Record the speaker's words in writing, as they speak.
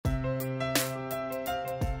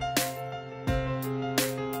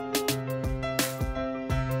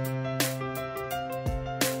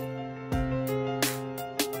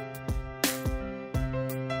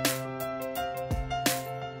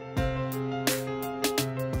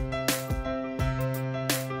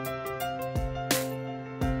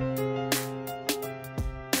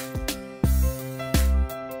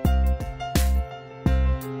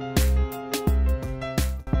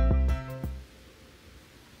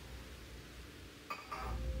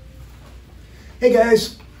Hey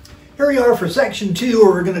guys, here we are for section 2 where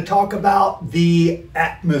we're going to talk about the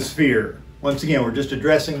atmosphere. Once again, we're just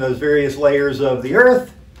addressing those various layers of the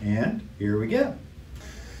Earth, and here we go.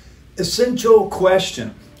 Essential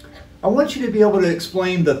question. I want you to be able to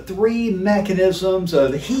explain the 3 mechanisms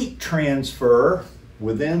of heat transfer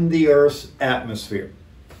within the Earth's atmosphere.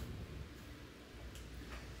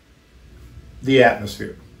 The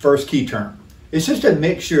atmosphere, first key term. It's just a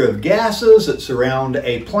mixture of gases that surround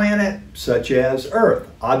a planet such as Earth.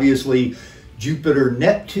 Obviously, Jupiter,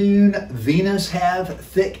 Neptune, Venus have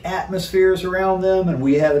thick atmospheres around them, and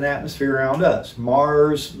we have an atmosphere around us.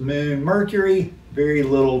 Mars, Moon, Mercury, very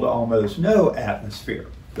little to almost no atmosphere.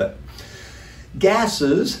 But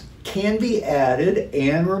gases can be added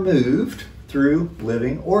and removed through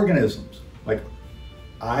living organisms. Like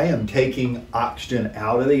I am taking oxygen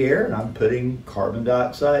out of the air and I'm putting carbon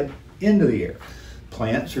dioxide into the air.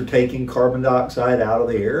 Plants are taking carbon dioxide out of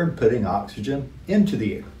the air and putting oxygen into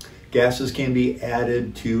the air. Gases can be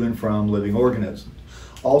added to and from living organisms.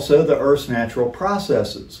 Also, the Earth's natural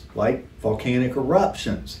processes, like volcanic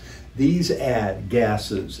eruptions, these add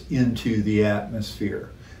gases into the atmosphere.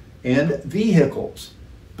 And vehicles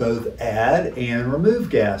both add and remove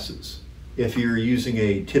gases. If you're using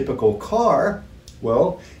a typical car,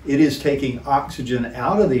 well, it is taking oxygen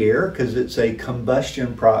out of the air because it's a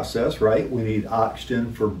combustion process, right? We need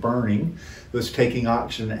oxygen for burning. It's taking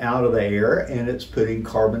oxygen out of the air and it's putting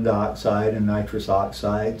carbon dioxide and nitrous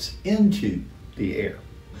oxides into the air.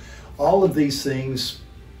 All of these things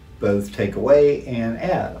both take away and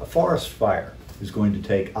add. A forest fire is going to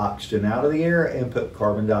take oxygen out of the air and put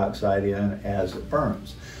carbon dioxide in as it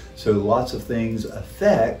burns. So lots of things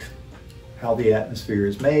affect how the atmosphere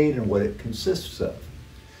is made and what it consists of.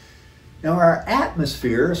 Now our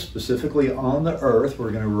atmosphere, specifically on the Earth, we're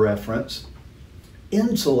going to reference,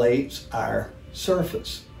 insulates our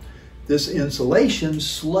surface. This insulation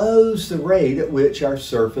slows the rate at which our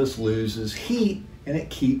surface loses heat, and it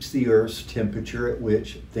keeps the Earth's temperature at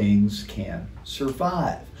which things can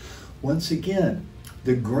survive. Once again,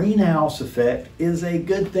 the greenhouse effect is a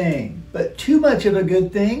good thing, but too much of a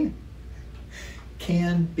good thing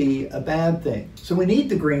can be a bad thing. So we need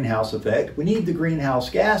the greenhouse effect. We need the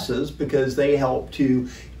greenhouse gases because they help to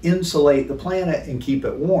insulate the planet and keep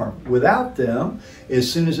it warm. Without them,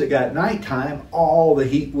 as soon as it got nighttime, all the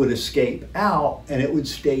heat would escape out and it would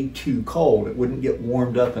stay too cold. It wouldn't get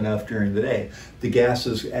warmed up enough during the day. The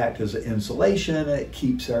gases act as insulation and it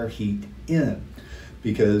keeps our heat in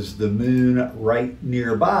because the moon right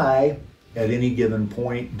nearby at any given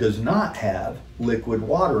point does not have liquid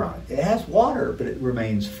water on it. It has water, but it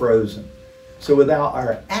remains frozen. So without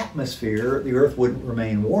our atmosphere, the Earth wouldn't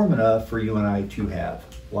remain warm enough for you and I to have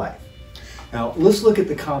life. Now, let's look at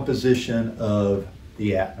the composition of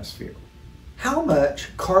the atmosphere. How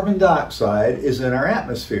much carbon dioxide is in our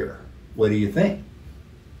atmosphere? What do you think?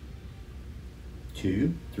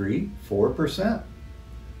 2, 3, 4%?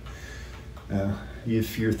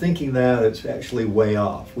 If you're thinking that, it's actually way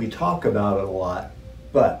off. We talk about it a lot,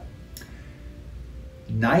 but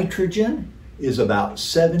nitrogen is about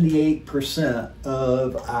 78%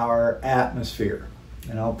 of our atmosphere.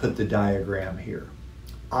 And I'll put the diagram here.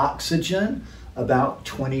 Oxygen, about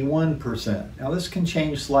 21%. Now this can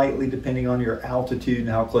change slightly depending on your altitude and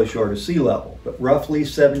how close you are to sea level, but roughly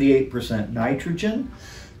 78% nitrogen,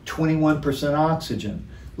 21% oxygen,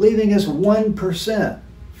 leaving us 1%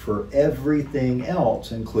 for everything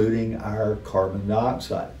else, including our carbon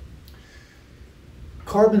dioxide.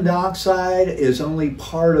 Carbon dioxide is only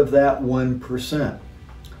part of that 1%.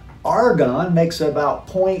 Argon makes about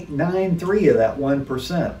 0.93 of that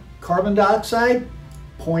 1%. Carbon dioxide,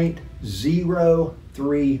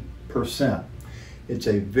 0.03%. It's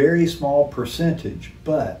a very small percentage,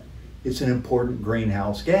 but it's an important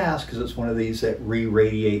greenhouse gas because it's one of these that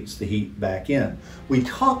re-radiates the heat back in. We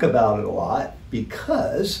talk about it a lot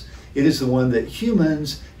because it is the one that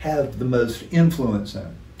humans have the most influence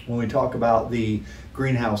in. When we talk about the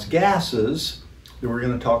greenhouse gases, then we're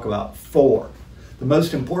going to talk about 4. The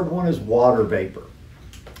most important one is water vapor.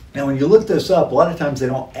 Now when you look this up, a lot of times they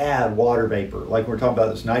don't add water vapor. Like we're talking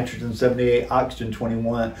about this nitrogen 78, oxygen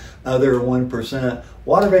 21, other 1%.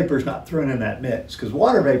 Water vapor is not thrown in that mix because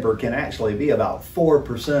water vapor can actually be about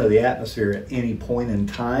 4% of the atmosphere at any point in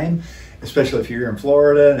time, especially if you're in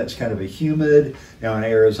Florida and it's kind of a humid. Now in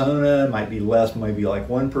Arizona, it might be less, maybe like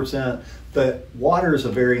 1%. But water is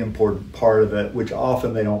a very important part of it, which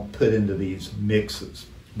often they don't put into these mixes.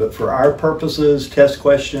 But for our purposes, test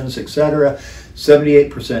questions, etc.,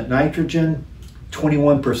 78% nitrogen,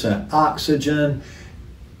 21% oxygen,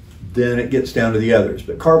 then it gets down to the others.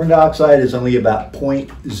 But carbon dioxide is only about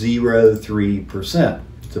 0.03%.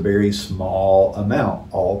 It's a very small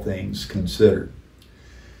amount, all things considered.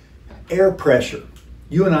 Air pressure.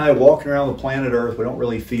 You and I walking around the planet Earth, we don't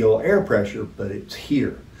really feel air pressure, but it's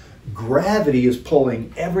here. Gravity is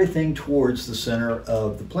pulling everything towards the center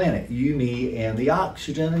of the planet, you, me, and the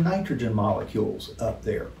oxygen and nitrogen molecules up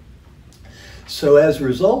there. So as a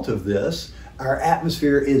result of this, our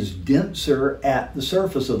atmosphere is denser at the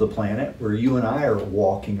surface of the planet, where you and I are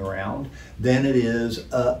walking around, than it is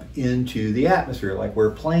up into the atmosphere. Like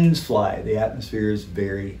where planes fly, the atmosphere is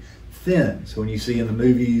very thin. So when you see in the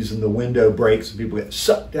movies and the window breaks and people get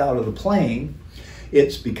sucked out of the plane,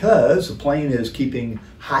 it's because the plane is keeping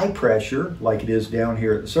high pressure, like it is down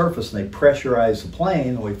here at the surface, and they pressurize the plane,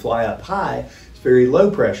 and we fly up high. It's very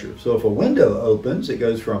low pressure. So if a window opens, it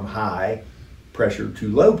goes from high pressure to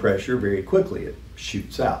low pressure very quickly. It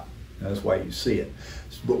shoots out. That's why you see it.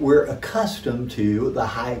 But we're accustomed to the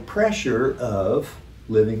high pressure of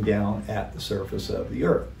living down at the surface of the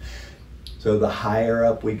Earth. So the higher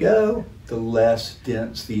up we go, the less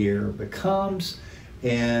dense the air becomes,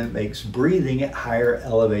 and makes breathing at higher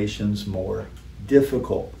elevations more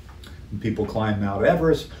difficult. When people climb Mount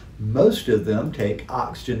Everest, most of them take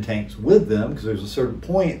oxygen tanks with them, because there's a certain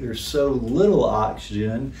point, there's so little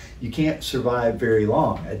oxygen, you can't survive very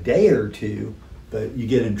long, a day or two, but you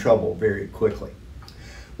get in trouble very quickly.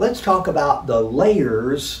 Let's talk about the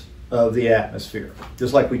layers of the atmosphere.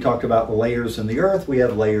 Just like we talked about the layers in the Earth, we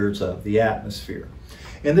have layers of the atmosphere.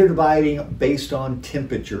 And they're dividing based on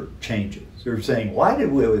temperature changes. They're saying, why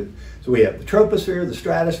did we, so we have the troposphere, the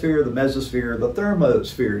stratosphere, the mesosphere, the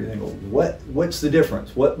thermosphere. You think, what's the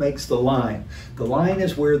difference? What makes the line? The line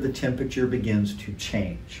is where the temperature begins to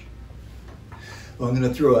change. Well, I'm going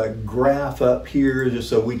to throw a graph up here just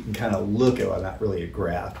so we can kind of look at, well, not really a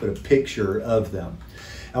graph, but a picture of them.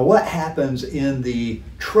 Now what happens in the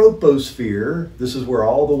troposphere, this is where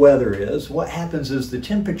all the weather is, what happens is the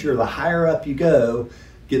temperature, the higher up you go,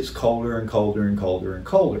 gets colder and colder and colder and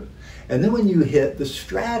colder. And then when you hit the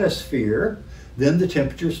stratosphere, then the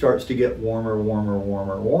temperature starts to get warmer, warmer,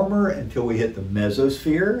 warmer, warmer until we hit the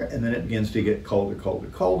mesosphere, and then it begins to get colder, colder,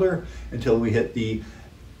 colder until we hit the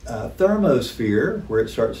thermosphere, where it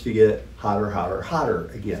starts to get hotter, hotter, hotter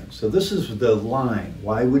again. So this is the line.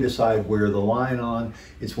 Why we decide where the line on,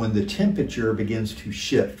 it's when the temperature begins to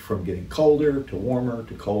shift from getting colder to warmer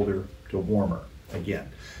to colder to warmer again.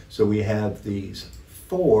 So we have these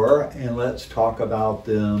four, and let's talk about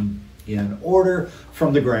them in order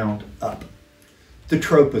from the ground up. The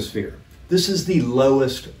troposphere. This is the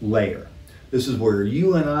lowest layer. This is where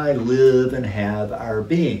you and I live and have our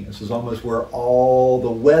being. This is almost where all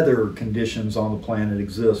the weather conditions on the planet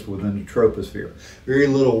exist, within the troposphere. Very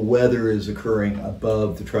little weather is occurring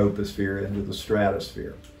above the troposphere into the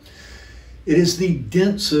stratosphere. It is the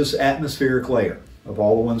densest atmospheric layer of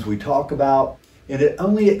all the ones we talk about, and it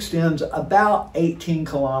only extends about 18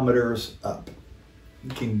 kilometers up. You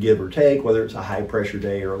can give or take, whether it's a high pressure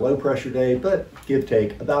day or a low pressure day, but give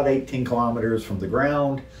take about 18 kilometers from the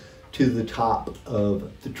ground to the top of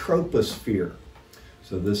the troposphere.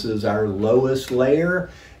 So this is our lowest layer,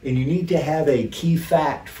 and you need to have a key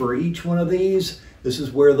fact for each one of these. This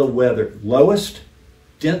is where the weather, lowest,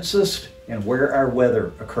 densest, and where our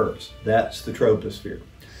weather occurs. That's the troposphere.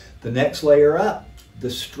 The next layer up, the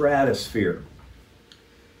stratosphere.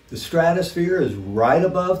 The stratosphere is right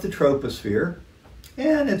above the troposphere,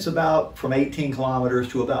 and it's about from 18 kilometers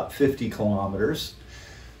to about 50 kilometers.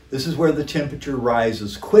 This is where the temperature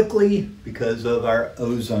rises quickly because of our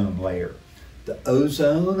ozone layer. The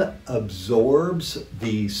ozone absorbs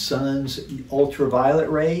the sun's ultraviolet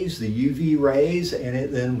rays, the UV rays, and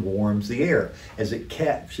it then warms the air. As it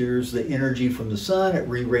captures the energy from the sun, it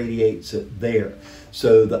re-radiates it there.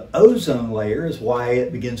 So the ozone layer is why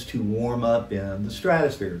it begins to warm up in the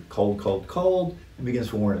stratosphere. Cold, cold, cold, and begins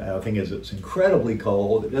to warm. Now, the thing is, it's incredibly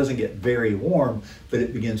cold. It doesn't get very warm, but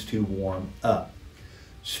it begins to warm up.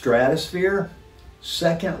 Stratosphere,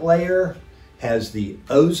 second layer, has the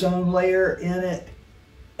ozone layer in it,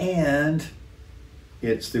 and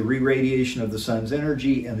it's the re-radiation of the sun's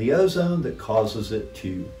energy and the ozone that causes it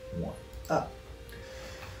to warm up.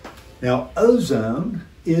 Now, ozone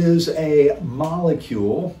is a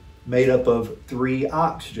molecule made up of 3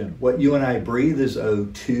 oxygen. What you and I breathe is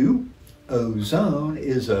O2, ozone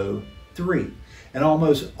is O3. And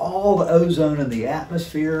almost all the ozone in the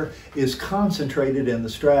atmosphere is concentrated in the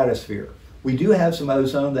stratosphere. We do have some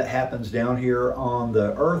ozone that happens down here on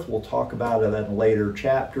the Earth. We'll talk about it in later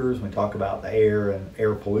chapters when we talk about the air and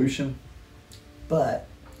air pollution. But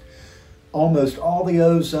almost all the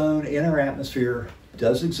ozone in our atmosphere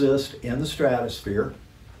does exist in the stratosphere.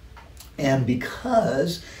 And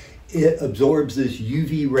because it absorbs this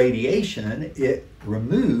UV radiation. It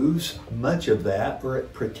removes much of that, or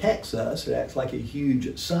it protects us. It acts like a huge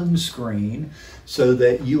sunscreen so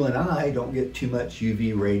that you and I don't get too much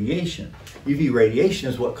UV radiation. UV radiation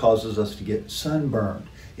is what causes us to get sunburned.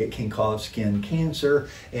 It can cause skin cancer,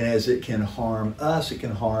 and as it can harm us, it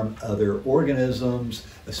can harm other organisms,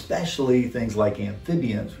 especially things like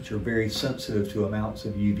amphibians, which are very sensitive to amounts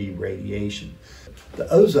of UV radiation. The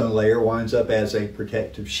ozone layer winds up as a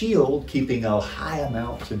protective shield, keeping a high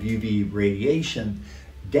amounts of UV radiation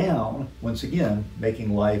down, once again,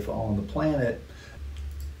 making life on the planet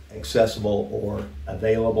accessible or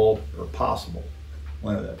available or possible,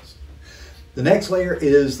 one of those. The next layer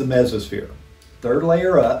is the mesosphere. Third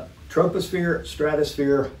layer up, troposphere,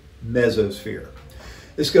 stratosphere, mesosphere.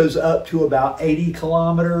 This goes up to about 80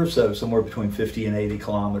 kilometers, so somewhere between 50 and 80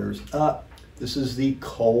 kilometers up. This is the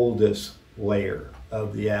coldest layer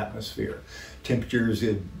of the atmosphere. Temperatures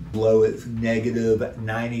below at negative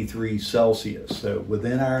 93 Celsius. So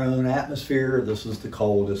within our own atmosphere, this is the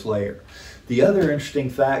coldest layer. The other interesting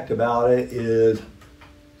fact about it is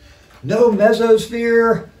no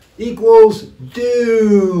mesosphere equals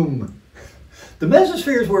doom. The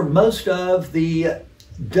mesosphere is where most of the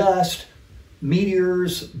dust,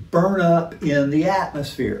 meteors burn up in the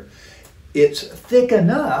atmosphere. It's thick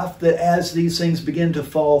enough that as these things begin to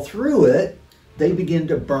fall through it, they begin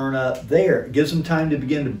to burn up there. It gives them time to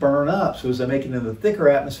begin to burn up. So as they make it into the thicker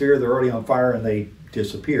atmosphere, they're already on fire and they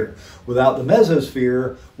disappear. Without the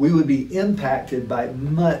mesosphere, we would be impacted by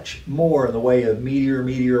much more in the way of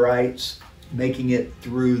meteorites making it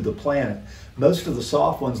through the planet. Most of the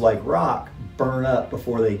soft ones like rock burn up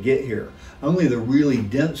before they get here. Only the really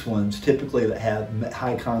dense ones, typically that have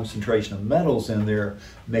high concentration of metals in there,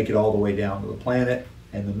 make it all the way down to the planet.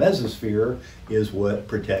 And the mesosphere is what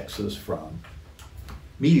protects us from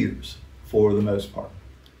meteors for the most part.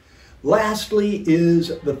 Lastly is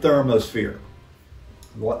the thermosphere.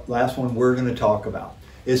 Last one we're going to talk about.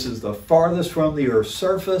 This is the farthest from the Earth's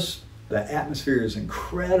surface. The atmosphere is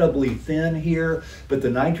incredibly thin here, but the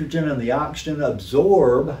nitrogen and the oxygen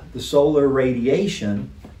absorb the solar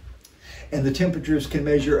radiation, and the temperatures can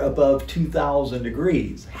measure above 2,000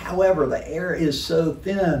 degrees. However, the air is so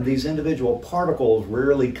thin, these individual particles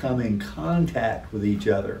rarely come in contact with each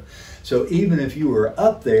other. So even if you were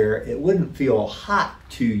up there, it wouldn't feel hot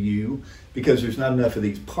to you because there's not enough of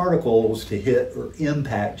these particles to hit or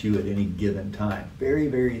impact you at any given time. Very,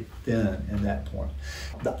 very thin in that point.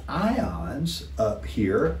 The ions up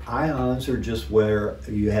here, ions are just where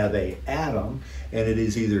you have an atom and it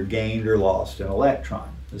is either gained or lost an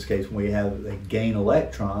electron. In this case, when they gain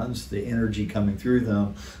electrons, the energy coming through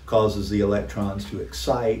them causes the electrons to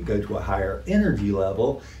excite, go to a higher energy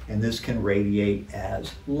level, and this can radiate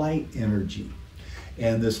as light energy.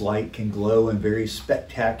 And this light can glow in very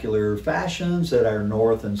spectacular fashions at our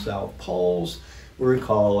north and south poles. We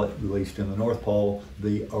call it, at least in the North Pole,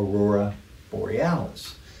 the aurora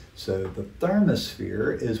borealis. So the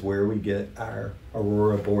thermosphere is where we get our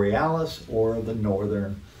aurora borealis or the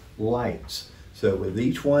northern lights. So with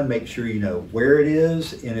each one, make sure you know where it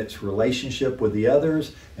is in its relationship with the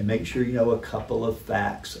others, and make sure you know a couple of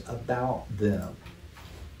facts about them.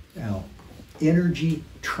 Now, energy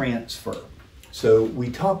transfer. So we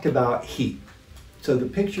talked about heat. So the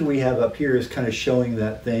picture we have up here is kind of showing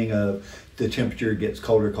that thing of the temperature gets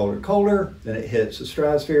colder, colder, colder, then it hits the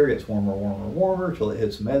stratosphere, gets warmer, warmer, warmer, till it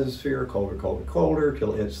hits the mesosphere, colder, colder, colder,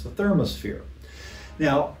 till it hits the thermosphere.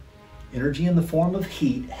 Now, energy in the form of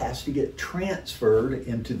heat has to get transferred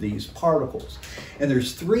into these particles. And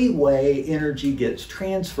there's three ways energy gets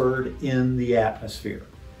transferred in the atmosphere.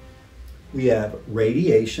 We have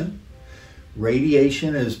radiation.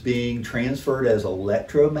 Radiation is being transferred as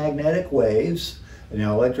electromagnetic waves.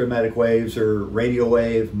 Now, electromagnetic waves are radio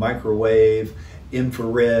wave, microwave,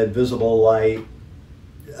 infrared, visible light,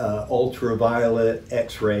 ultraviolet,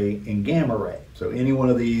 X-ray, and gamma ray. So any one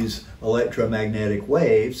of these electromagnetic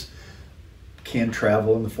waves can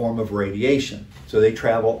travel in the form of radiation. So they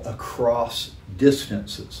travel across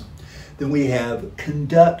distances. Then we have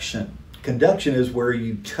conduction. Conduction is where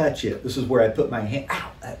you touch it. This is where I put my hand,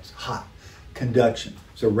 ow, that's hot. Conduction.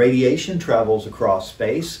 So radiation travels across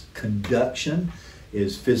space. Conduction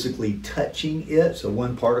is physically touching it. So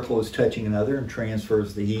one particle is touching another and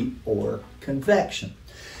transfers the heat, or convection.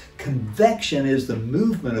 Convection is the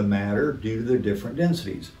movement of matter due to their different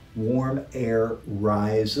densities. Warm air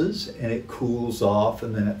rises and it cools off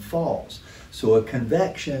and then it falls. So a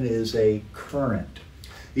convection is a current.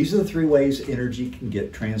 These are the three ways energy can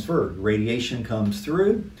get transferred. Radiation comes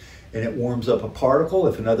through and it warms up a particle.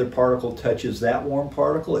 If another particle touches that warm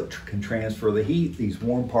particle, it can transfer the heat. These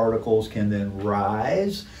warm particles can then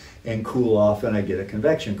rise and cool off and I get a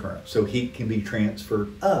convection current. So heat can be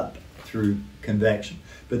transferred up through convection.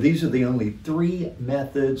 But these are the only three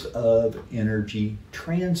methods of energy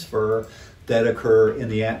transfer that occur in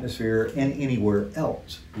the atmosphere and anywhere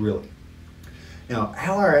else, really. Now,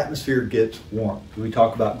 how our atmosphere gets warmed. We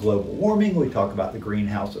talk about global warming, we talk about the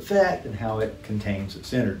greenhouse effect and how it contains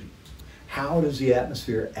its energy. How does the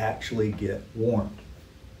atmosphere actually get warmed?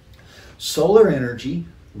 Solar energy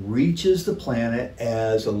reaches the planet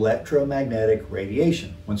as electromagnetic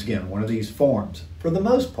radiation. Once again, one of these forms. For the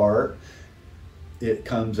most part, it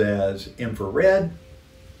comes as infrared,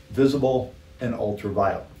 visible, and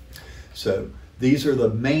ultraviolet. So these are the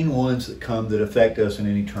main ones that come that affect us in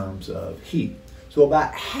any terms of heat. So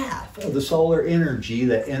about half of the solar energy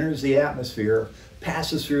that enters the atmosphere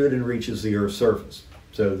passes through it and reaches the Earth's surface.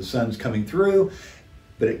 So the sun's coming through,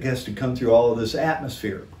 but it has to come through all of this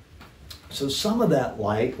atmosphere. So some of that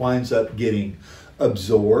light winds up getting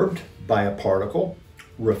absorbed by a particle,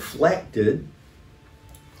 reflected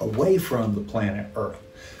away from the planet Earth.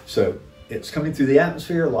 So it's coming through the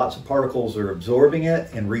atmosphere, lots of particles are absorbing it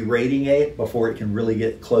and re-radiating it before it can really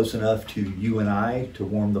get close enough to you and I to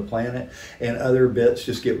warm the planet, and other bits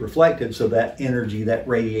just get reflected so that energy, that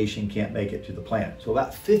radiation can't make it to the planet. So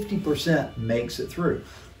about 50% makes it through.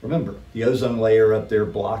 Remember, the ozone layer up there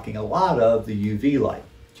blocking a lot of the UV light.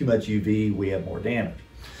 Too much UV, we have more damage.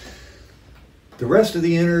 The rest of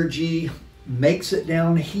the energy makes it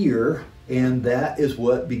down here, and that is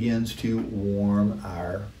what begins to warm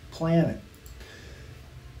our planet.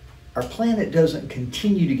 Our planet doesn't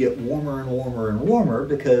continue to get warmer and warmer and warmer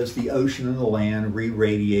because the ocean and the land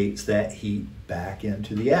re-radiates that heat back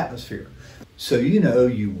into the atmosphere. So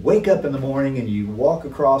you wake up in the morning and you walk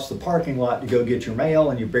across the parking lot to go get your mail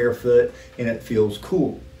and you're barefoot and it feels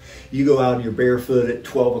cool. You go out and you're barefoot at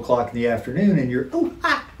 12 o'clock in the afternoon and you're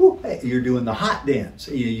doing the hot dance.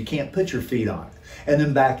 You can't put your feet on it. And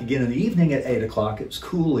then back again in the evening at 8 o'clock, it's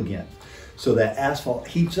cool again. So that asphalt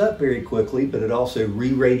heats up very quickly, but it also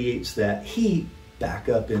re-radiates that heat back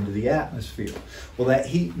up into the atmosphere. Well, that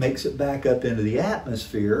heat makes it back up into the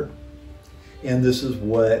atmosphere, and this is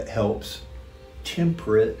what helps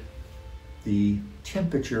temperate the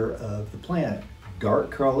temperature of the planet.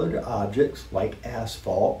 Dark-colored objects like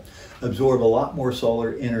asphalt absorb a lot more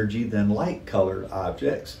solar energy than light-colored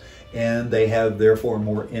objects, and they have therefore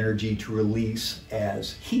more energy to release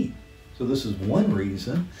as heat. So this is one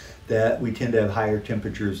reason that we tend to have higher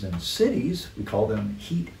temperatures in cities. We call them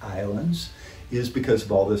heat islands, is because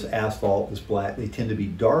of all this asphalt, this black. They tend to be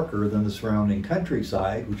darker than the surrounding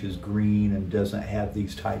countryside, which is green and doesn't have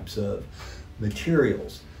these types of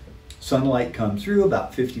materials. Sunlight comes through,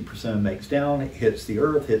 about 50% makes down, it hits the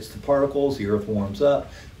Earth, hits the particles, the Earth warms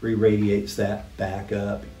up, re-radiates that back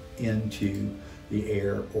up into the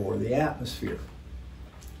air or the atmosphere.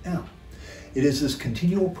 Now, it is this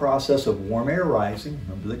continual process of warm air rising,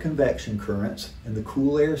 remember the convection currents, and the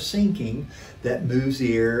cool air sinking that moves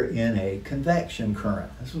the air in a convection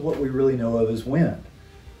current. This is what we really know of as wind.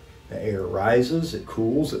 The air rises, it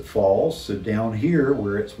cools, it falls. So down here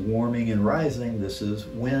where it's warming and rising, this is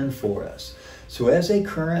wind for us. So as a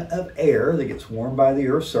current of air that gets warmed by the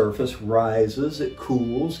Earth's surface rises, it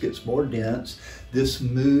cools, gets more dense, this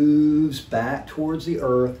moves back towards the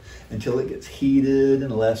Earth until it gets heated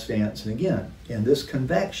and less dense. And again, and this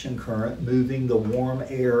convection current moving the warm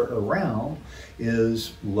air around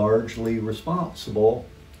is largely responsible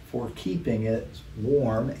for keeping it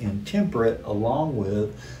warm and temperate, along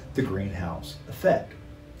with the greenhouse effect.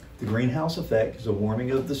 The greenhouse effect is a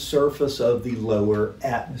warming of the surface of the lower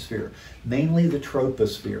atmosphere, mainly the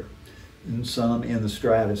troposphere, and some in the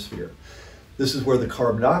stratosphere. This is where the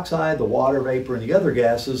carbon dioxide, the water vapor, and the other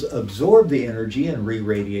gases absorb the energy and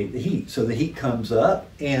re-radiate the heat. So the heat comes up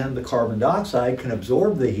and the carbon dioxide can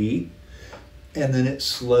absorb the heat, and then it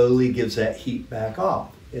slowly gives that heat back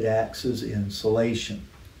off. It acts as insulation.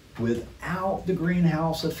 Without the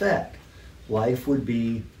greenhouse effect, life would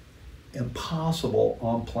be impossible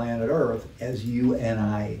on planet Earth as you and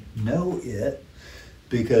I know it,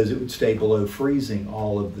 because it would stay below freezing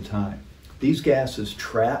all of the time. These gases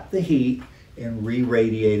trap the heat and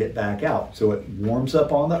re-radiate it back out. So it warms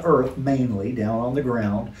up on the Earth, mainly down on the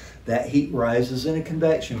ground. That heat rises in a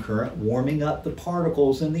convection current, warming up the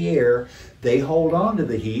particles in the air. They hold on to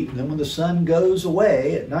the heat, and then when the sun goes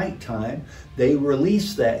away at nighttime, they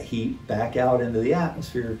release that heat back out into the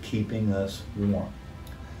atmosphere, keeping us warm.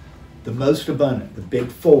 The most abundant, the big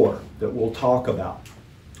four that we'll talk about.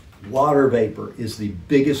 Water vapor is the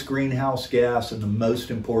biggest greenhouse gas and the most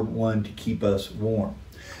important one to keep us warm.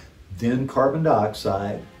 Then carbon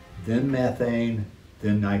dioxide, then methane,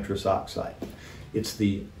 then nitrous oxide. It's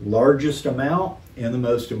the largest amount and the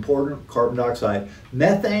most important, carbon dioxide.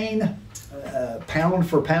 Methane, pound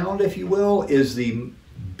for pound, if you will, is the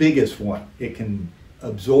biggest one. It can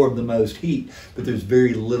absorb the most heat, but there's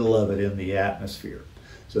very little of it in the atmosphere.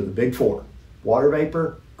 So the big four: water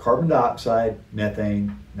vapor, carbon dioxide,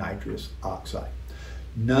 methane, nitrous oxide.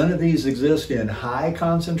 None of these exist in high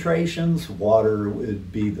concentrations. Water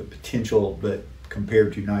would be the potential, but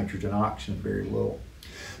compared to nitrogen, oxygen, very little.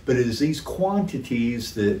 But it is these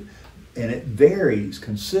quantities that, and it varies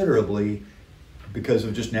considerably because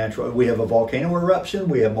of just natural. We have a volcano eruption,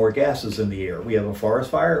 we have more gases in the air. We have a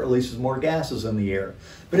forest fire, it releases more gases in the air.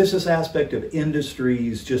 But it's this aspect of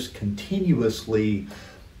industries just continuously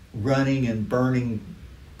running and burning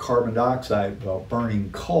carbon dioxide, well,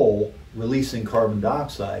 burning coal, releasing carbon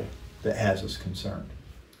dioxide, that has us concerned.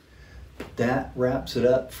 That wraps it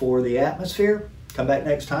up for the atmosphere. Come back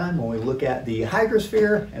next time when we look at the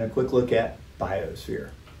hydrosphere and a quick look at biosphere.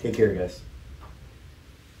 Take care, guys.